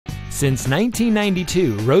Since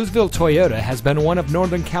 1992, Roseville Toyota has been one of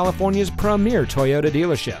Northern California's premier Toyota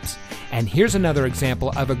dealerships. And here's another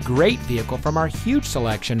example of a great vehicle from our huge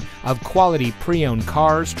selection of quality pre-owned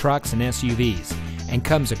cars, trucks, and SUVs, and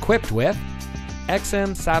comes equipped with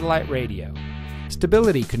XM satellite radio,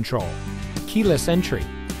 stability control, keyless entry,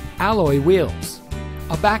 alloy wheels,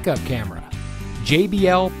 a backup camera,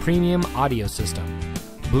 JBL premium audio system,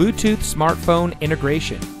 Bluetooth smartphone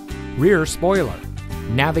integration, rear spoiler,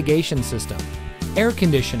 navigation system, air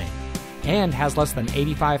conditioning, and has less than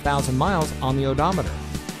 85,000 miles on the odometer.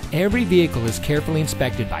 Every vehicle is carefully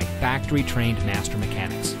inspected by factory-trained master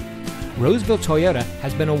mechanics. Roseville Toyota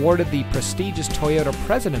has been awarded the prestigious Toyota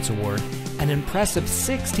President's Award an impressive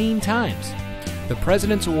 16 times. The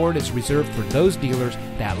President's Award is reserved for those dealers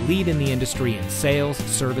that lead in the industry in sales,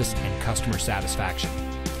 service, and customer satisfaction.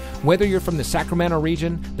 Whether you're from the Sacramento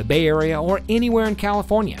region, the Bay Area, or anywhere in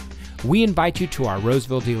California, we invite you to our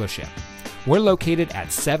Roseville dealership. We're located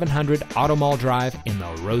at 700 Automall Drive in the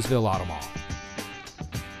Roseville Automall.